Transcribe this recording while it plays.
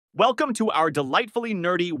Welcome to our delightfully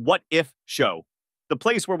nerdy What If show, the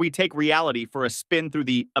place where we take reality for a spin through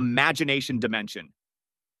the imagination dimension.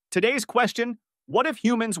 Today's question, what if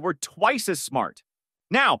humans were twice as smart?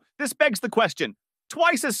 Now, this begs the question,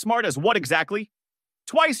 twice as smart as what exactly?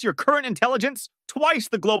 Twice your current intelligence? Twice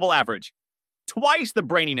the global average? Twice the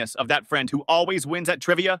braininess of that friend who always wins at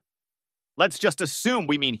trivia? Let's just assume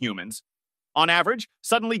we mean humans. On average,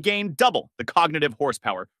 suddenly gain double the cognitive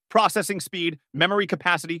horsepower, processing speed, memory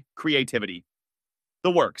capacity, creativity.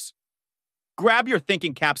 The works. Grab your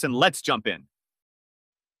thinking caps and let's jump in.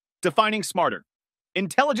 Defining smarter.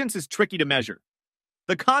 Intelligence is tricky to measure.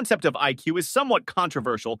 The concept of IQ is somewhat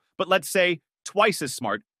controversial, but let's say twice as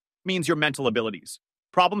smart means your mental abilities.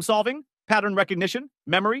 Problem solving, pattern recognition,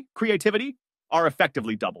 memory, creativity are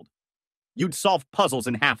effectively doubled. You'd solve puzzles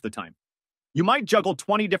in half the time. You might juggle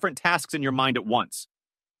 20 different tasks in your mind at once.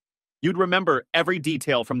 You'd remember every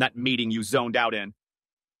detail from that meeting you zoned out in.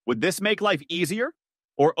 Would this make life easier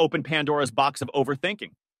or open Pandora's box of overthinking?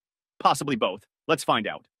 Possibly both. Let's find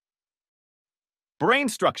out. Brain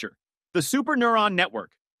structure, the super-neuron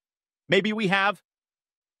network. Maybe we have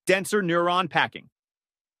denser neuron packing,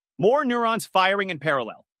 more neurons firing in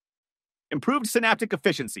parallel, improved synaptic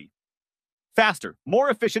efficiency, faster, more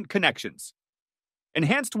efficient connections,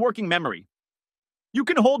 enhanced working memory. You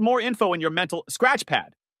can hold more info in your mental scratch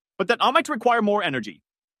pad, but that might require more energy.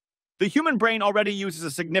 The human brain already uses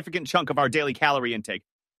a significant chunk of our daily calorie intake.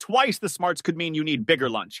 Twice the smarts could mean you need bigger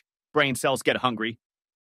lunch. Brain cells get hungry.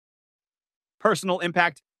 Personal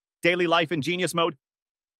impact, daily life in genius mode.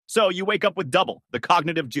 So you wake up with double the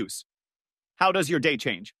cognitive juice. How does your day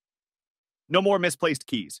change? No more misplaced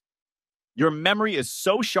keys. Your memory is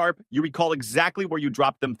so sharp, you recall exactly where you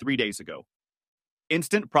dropped them 3 days ago.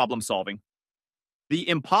 Instant problem solving. The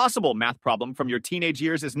impossible math problem from your teenage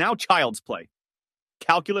years is now child's play.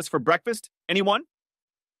 Calculus for breakfast? Anyone?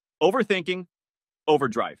 Overthinking,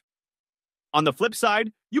 overdrive. On the flip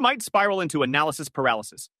side, you might spiral into analysis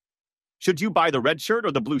paralysis. Should you buy the red shirt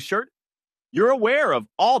or the blue shirt? You're aware of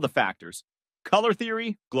all the factors. Color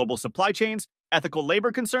theory, global supply chains, ethical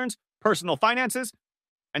labor concerns, personal finances,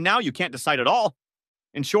 and now you can't decide at all.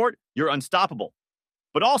 In short, you're unstoppable,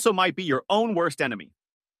 but also might be your own worst enemy.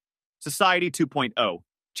 Society 2.0,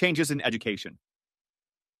 changes in education.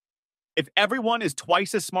 If everyone is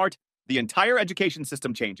twice as smart, the entire education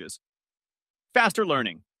system changes. Faster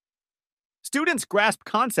learning. Students grasp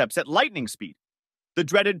concepts at lightning speed. The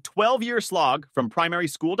dreaded 12-year slog from primary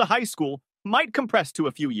school to high school might compress to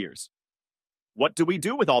a few years. What do we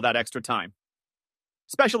do with all that extra time?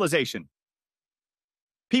 Specialization.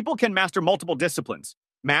 People can master multiple disciplines,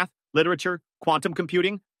 math, literature, quantum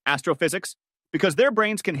computing, astrophysics, because their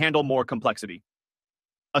brains can handle more complexity.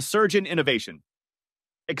 A surge in innovation.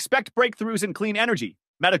 Expect breakthroughs in clean energy,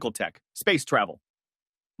 medical tech, space travel.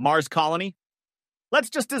 Mars colony? Let's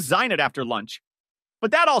just design it after lunch.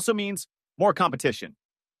 But that also means more competition.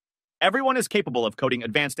 Everyone is capable of coding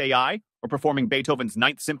advanced AI or performing Beethoven's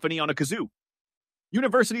Ninth Symphony on a kazoo.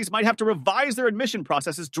 Universities might have to revise their admission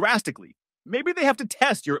processes drastically. Maybe they have to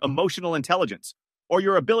test your emotional intelligence or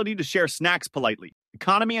your ability to share snacks politely.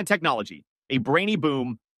 Economy and technology. A brainy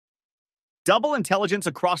boom. Double intelligence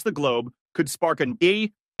across the globe could spark an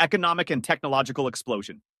economic and technological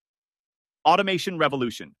explosion. Automation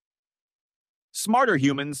revolution. Smarter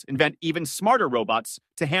humans invent even smarter robots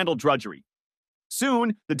to handle drudgery.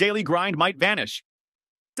 Soon, the daily grind might vanish.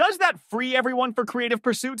 Does that free everyone for creative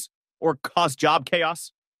pursuits or cause job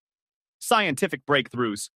chaos? Scientific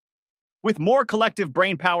breakthroughs. With more collective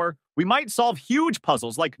brain power, we might solve huge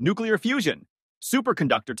puzzles like nuclear fusion,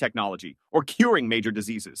 superconductor technology, or curing major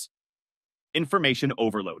diseases. Information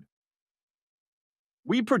overload.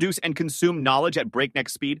 We produce and consume knowledge at breakneck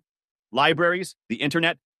speed. Libraries, the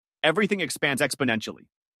internet, everything expands exponentially.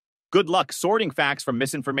 Good luck sorting facts from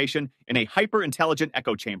misinformation in a hyper-intelligent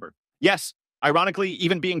echo chamber. Yes, ironically,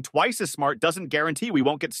 even being twice as smart doesn't guarantee we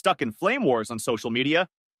won't get stuck in flame wars on social media.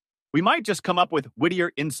 We might just come up with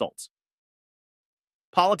wittier insults.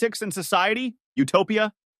 Politics and society,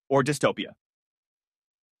 utopia, or dystopia.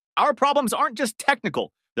 Our problems aren't just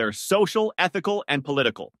technical, they're social, ethical, and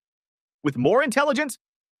political. With more intelligence,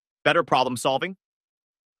 better problem solving.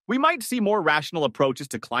 We might see more rational approaches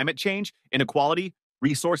to climate change, inequality,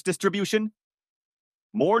 resource distribution,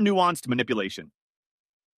 more nuanced manipulation.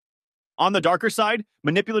 On the darker side,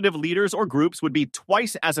 manipulative leaders or groups would be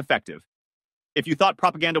twice as effective. If you thought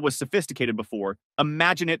propaganda was sophisticated before,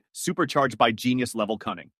 imagine it supercharged by genius-level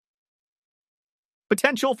cunning.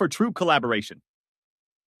 Potential for true collaboration.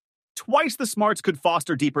 Twice the smarts could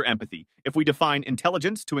foster deeper empathy if we define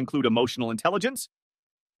intelligence to include emotional intelligence.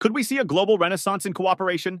 Could we see a global renaissance in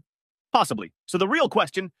cooperation? Possibly. So the real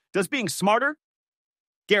question, does being smarter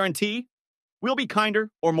guarantee we'll be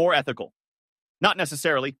kinder or more ethical? Not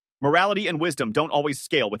necessarily. Morality and wisdom don't always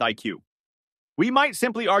scale with IQ. We might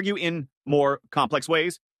simply argue in more complex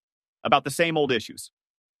ways about the same old issues.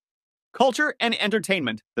 Culture and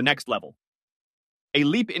entertainment, the next level. A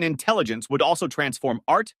leap in intelligence would also transform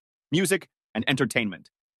art, music, and entertainment.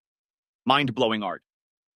 Mind-blowing art.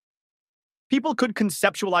 People could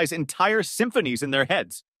conceptualize entire symphonies in their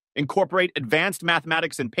heads, incorporate advanced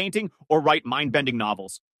mathematics in painting, or write mind-bending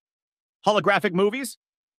novels. Holographic movies?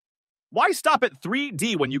 Why stop at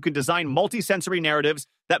 3D when you can design multisensory narratives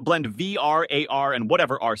that blend VR, AR, and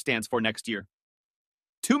whatever R stands for next year?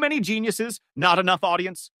 Too many geniuses, not enough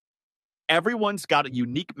audience? Everyone's got a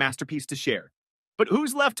unique masterpiece to share. But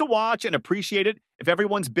who's left to watch and appreciate it if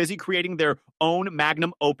everyone's busy creating their own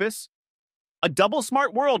magnum opus? A double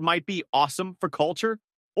smart world might be awesome for culture,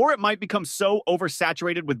 or it might become so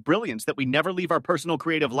oversaturated with brilliance that we never leave our personal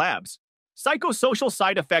creative labs. Psychosocial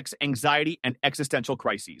side effects, anxiety, and existential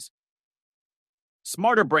crises.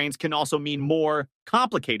 Smarter brains can also mean more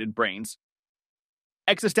complicated brains.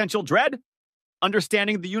 Existential dread?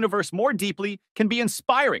 Understanding the universe more deeply can be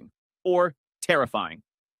inspiring or terrifying.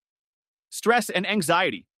 Stress and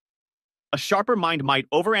anxiety. A sharper mind might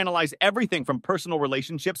overanalyze everything from personal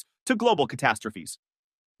relationships to global catastrophes.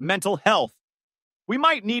 Mental health. We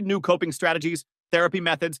might need new coping strategies, therapy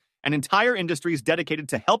methods, and entire industries dedicated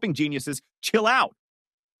to helping geniuses chill out.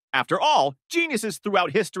 After all, geniuses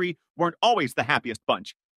throughout history weren't always the happiest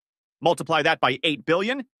bunch. Multiply that by 8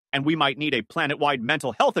 billion, and we might need a planet-wide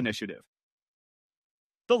mental health initiative.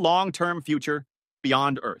 The long-term future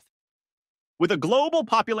beyond Earth. With a global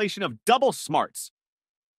population of double smarts.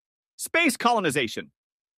 Space colonization.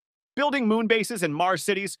 Building moon bases and Mars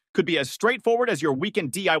cities could be as straightforward as your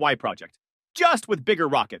weekend DIY project, just with bigger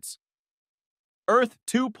rockets. Earth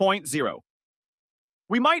 2.0.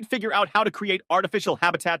 We might figure out how to create artificial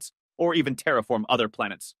habitats or even terraform other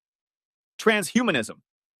planets. Transhumanism.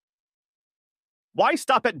 Why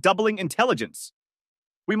stop at doubling intelligence?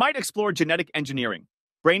 We might explore genetic engineering,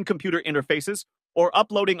 brain-computer interfaces, or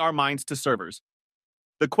uploading our minds to servers.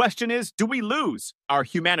 The question is, do we lose our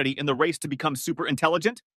humanity in the race to become super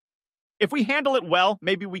intelligent? If we handle it well,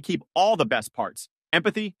 maybe we keep all the best parts: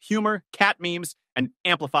 empathy, humor, cat memes, and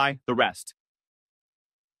amplify the rest.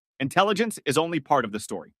 Intelligence is only part of the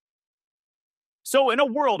story. So in a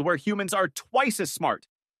world where humans are twice as smart,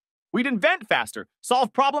 we'd invent faster,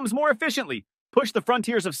 solve problems more efficiently, push the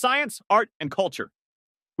frontiers of science, art, and culture.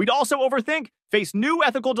 We'd also overthink, face new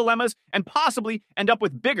ethical dilemmas, and possibly end up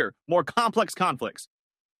with bigger, more complex conflicts.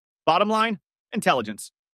 Bottom line,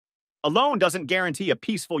 intelligence alone doesn't guarantee a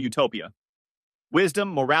peaceful utopia.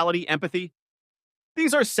 Wisdom, morality, empathy,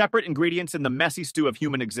 these are separate ingredients in the messy stew of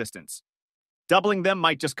human existence. Doubling them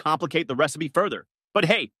might just complicate the recipe further. But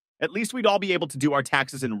hey, at least we'd all be able to do our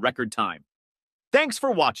taxes in record time. Thanks for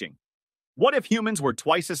watching. What if humans were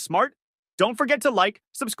twice as smart? Don't forget to like,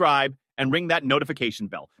 subscribe, and ring that notification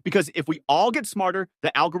bell. Because if we all get smarter,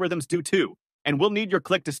 the algorithms do too. And we'll need your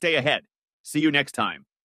click to stay ahead. See you next time.